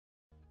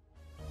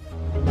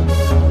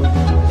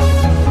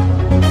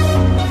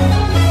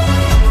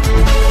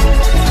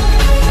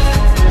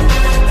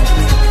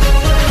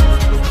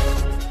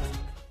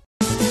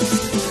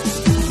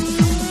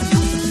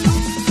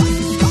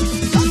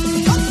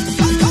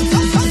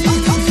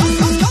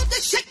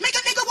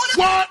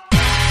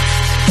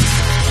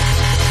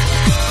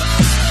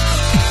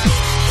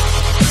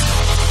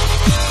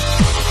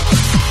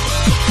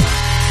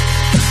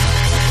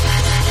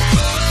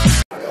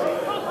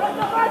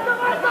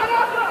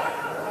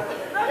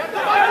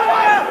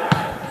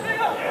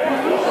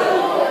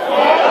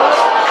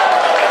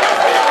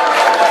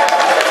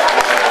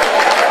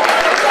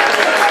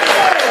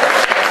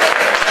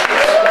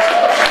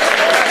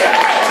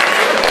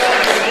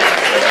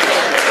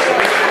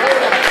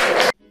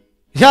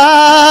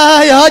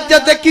Ja, ja,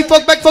 dekkie,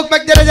 fuck back,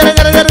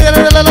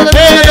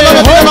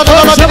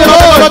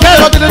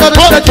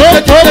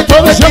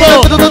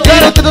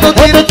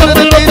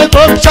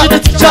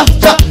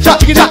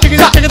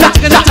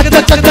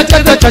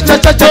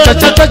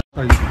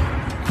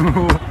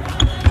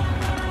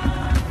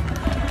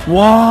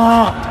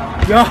 와,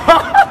 야,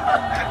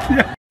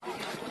 야.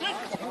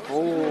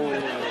 오,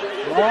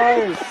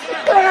 나이스.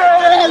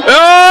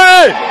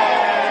 에이!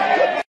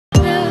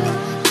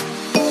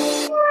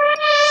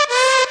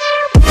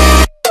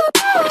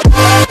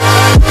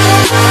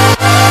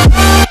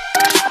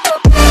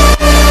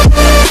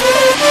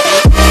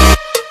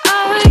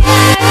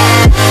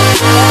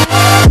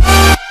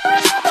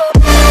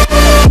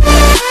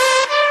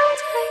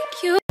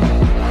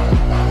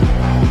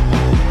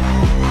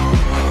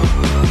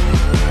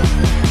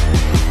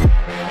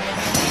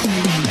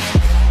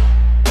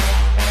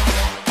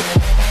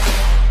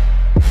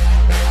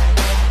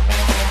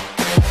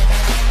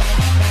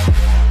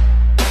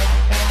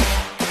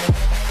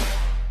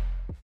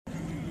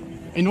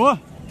 Hey Noah,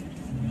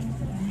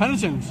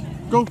 Henderson's,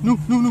 go, nu.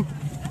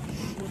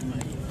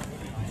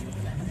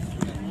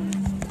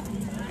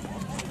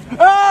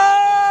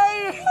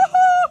 Hey!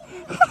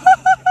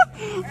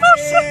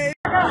 Hey!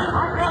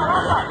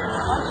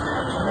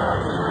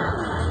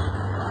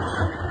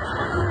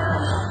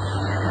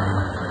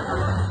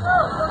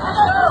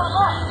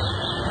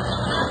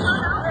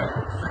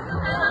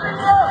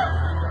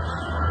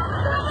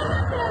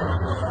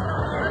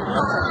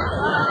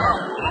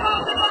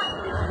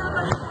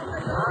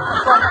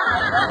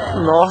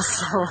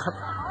 Nossa,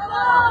 mano.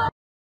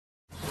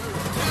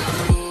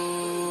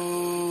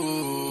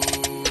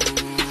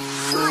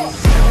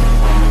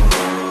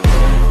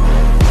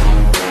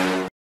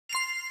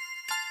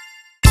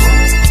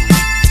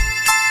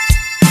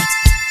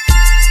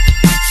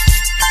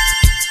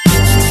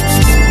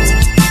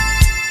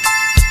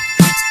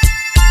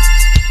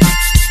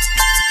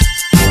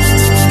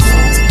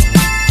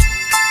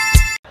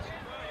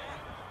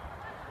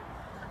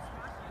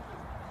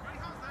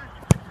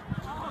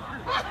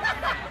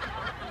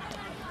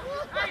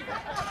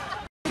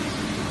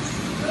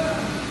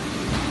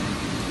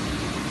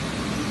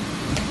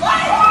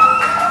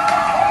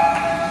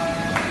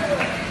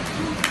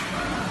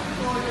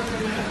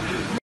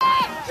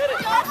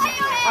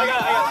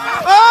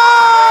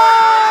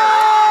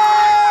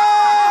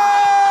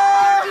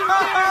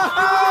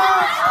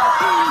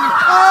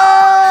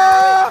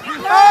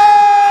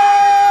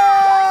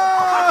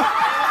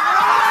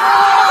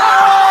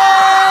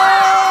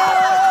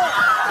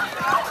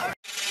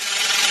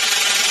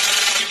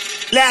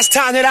 Last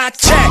time that I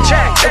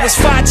checked, it was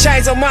 5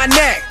 chains on my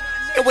neck.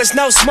 It was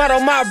no smut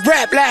on my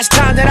rep. Last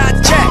time that I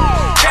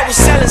checked, I was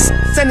selling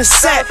in the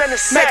set.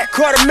 Make a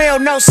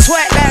 $250,000, no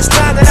sweat. Last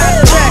time that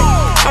I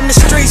checked, I'm the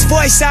streets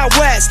voice out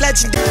west.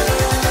 Legendary.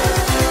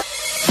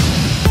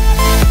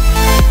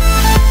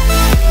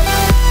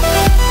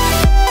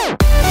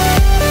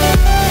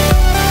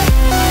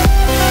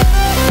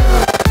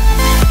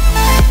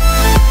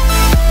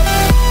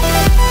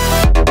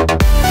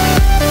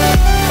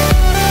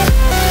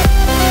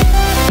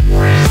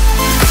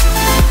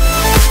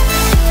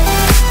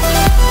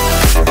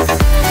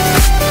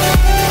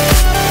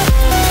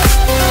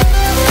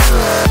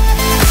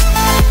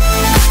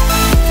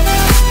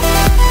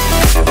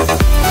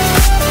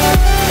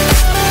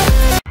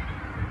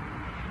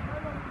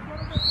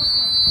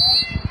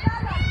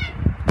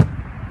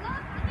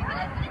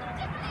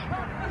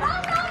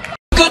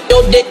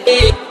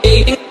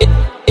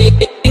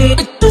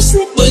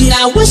 When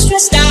I was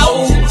stressed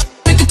out,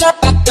 we could turn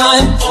back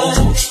time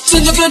to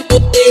the good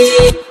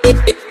day.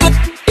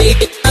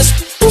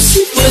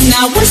 When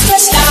I was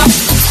stressed out,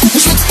 we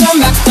should turn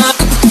back time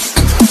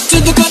to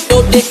the good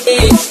old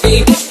days.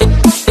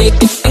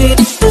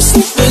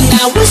 When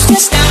I was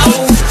stressed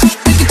out,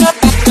 we could turn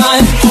back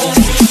time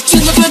to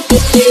the good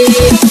old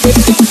days.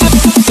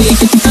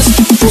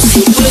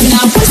 When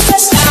I was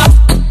stressed out,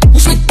 we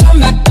should turn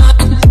back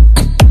time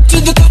to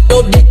the good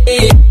old days.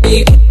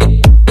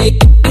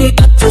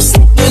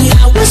 When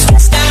I was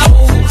stressed out,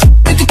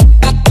 we could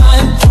turn back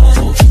time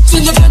to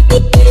the good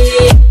old days.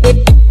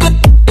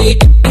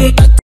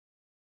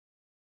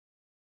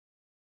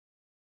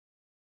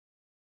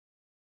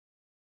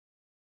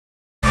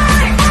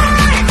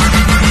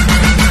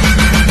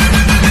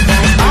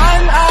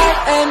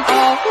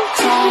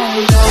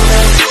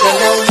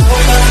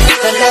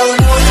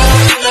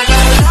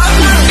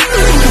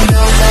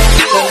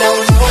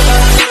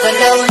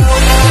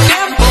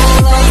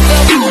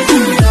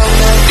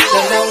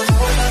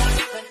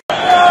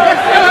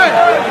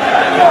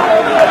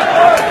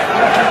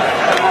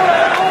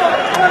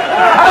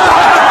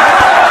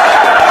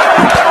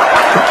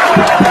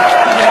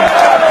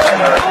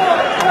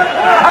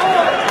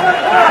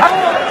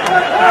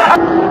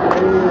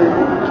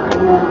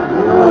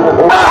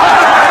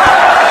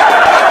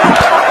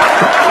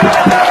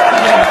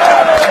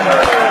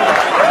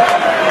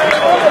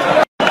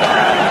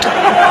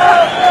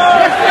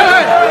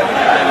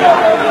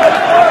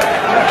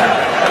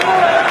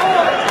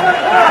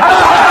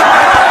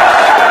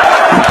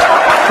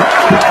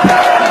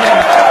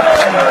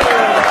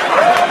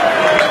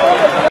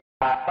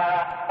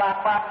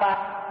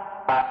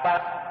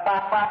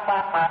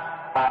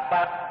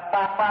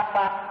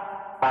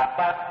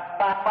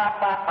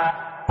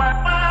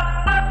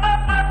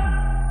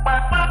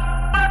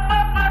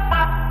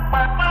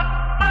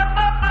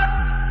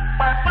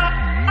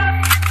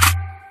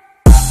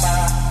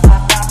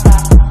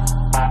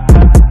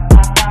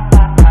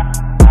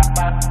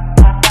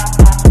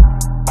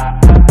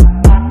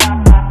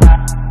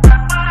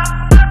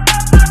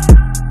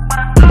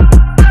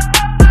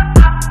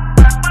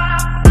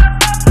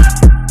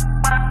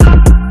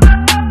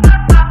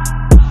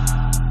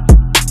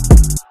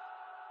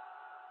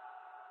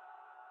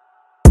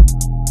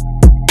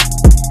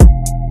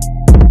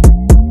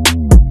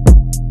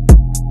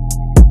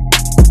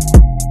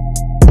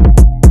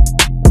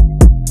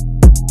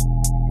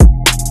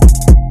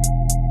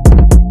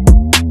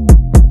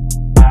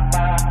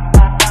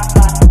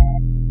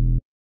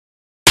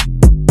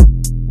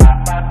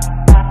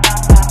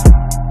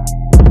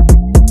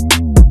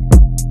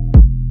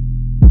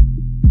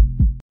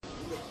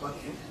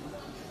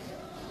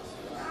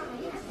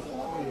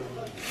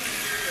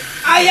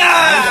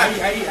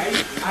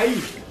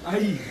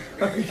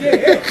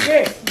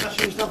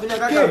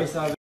 don't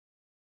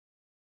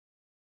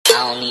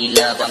need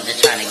love, I'm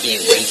just trying to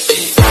get wasted.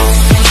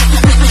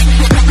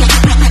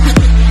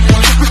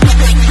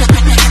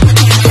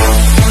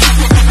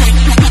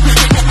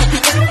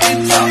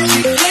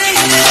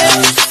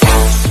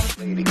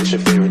 Lady, what's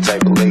your favorite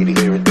type of lady?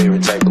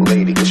 Favorite type of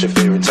lady. What's your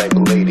favorite type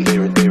of lady?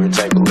 Favorite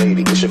type of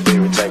lady. What's your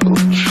favorite type of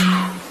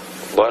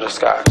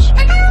butterscotch?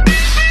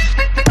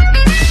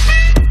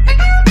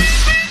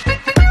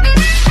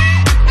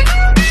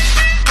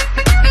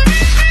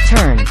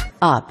 Turn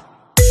up.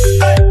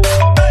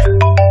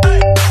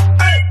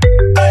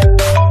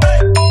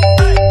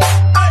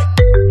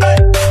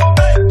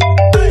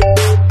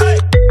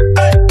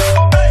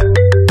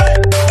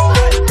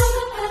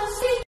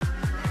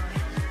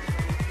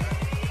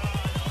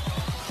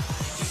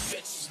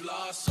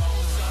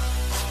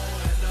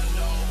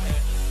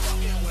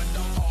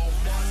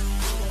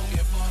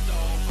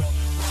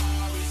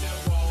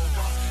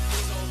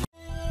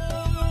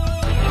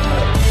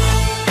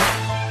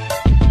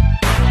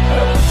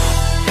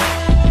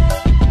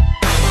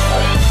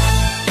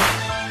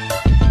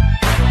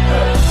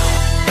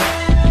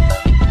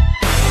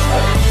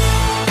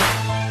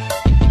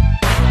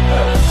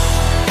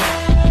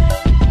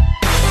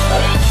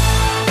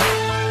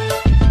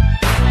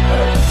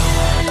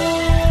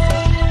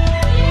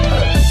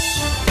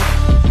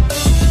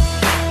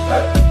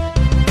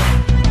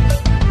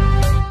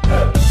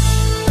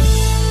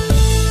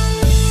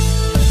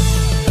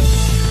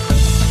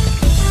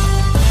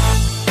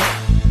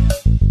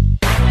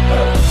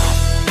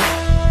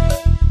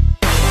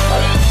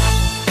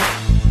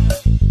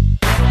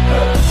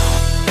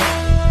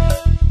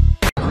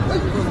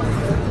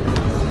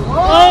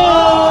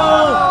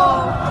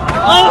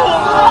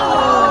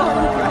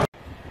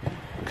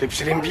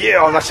 Clips it in view.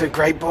 Oh, that's a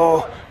great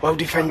ball. Well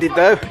defended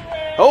though.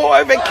 Oh,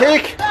 over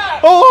kick.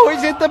 Oh,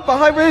 he's hit the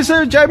behind. Where's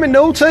Jamie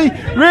Naughty?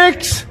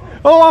 Ricks.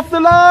 Oh, off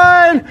the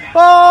line.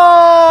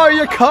 Oh,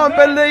 you can't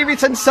believe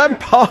it. And Sam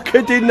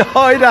Parker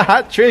denied a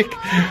hat trick.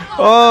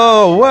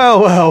 Oh, well.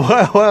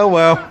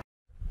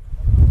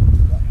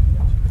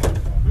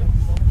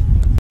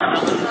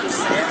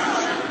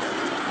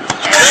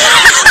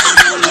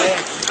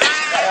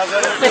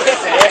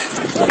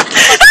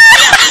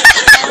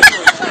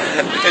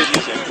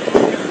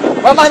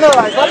 Vai mais não,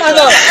 vai mais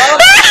não.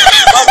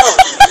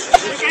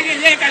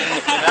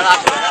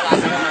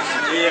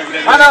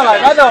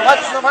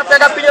 Não vai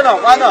pegar pilha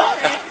não, vai não.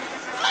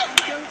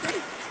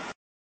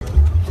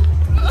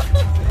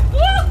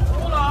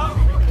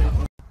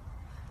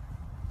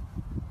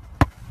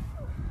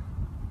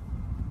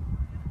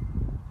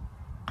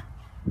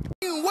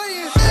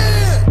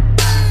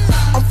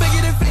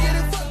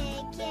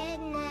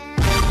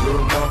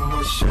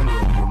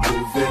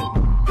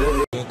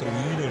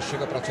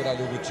 Chega para tirar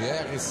ali o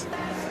Gutierrez.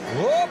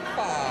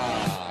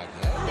 Opa!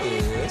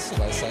 É isso,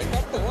 vai sair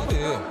cartão ali.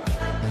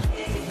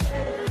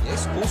 E é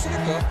expulso de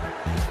campo.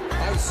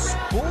 Tá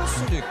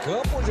expulso de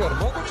campo o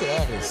Germán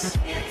Gutierrez.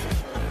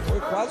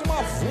 Foi quase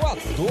uma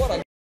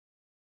voadora.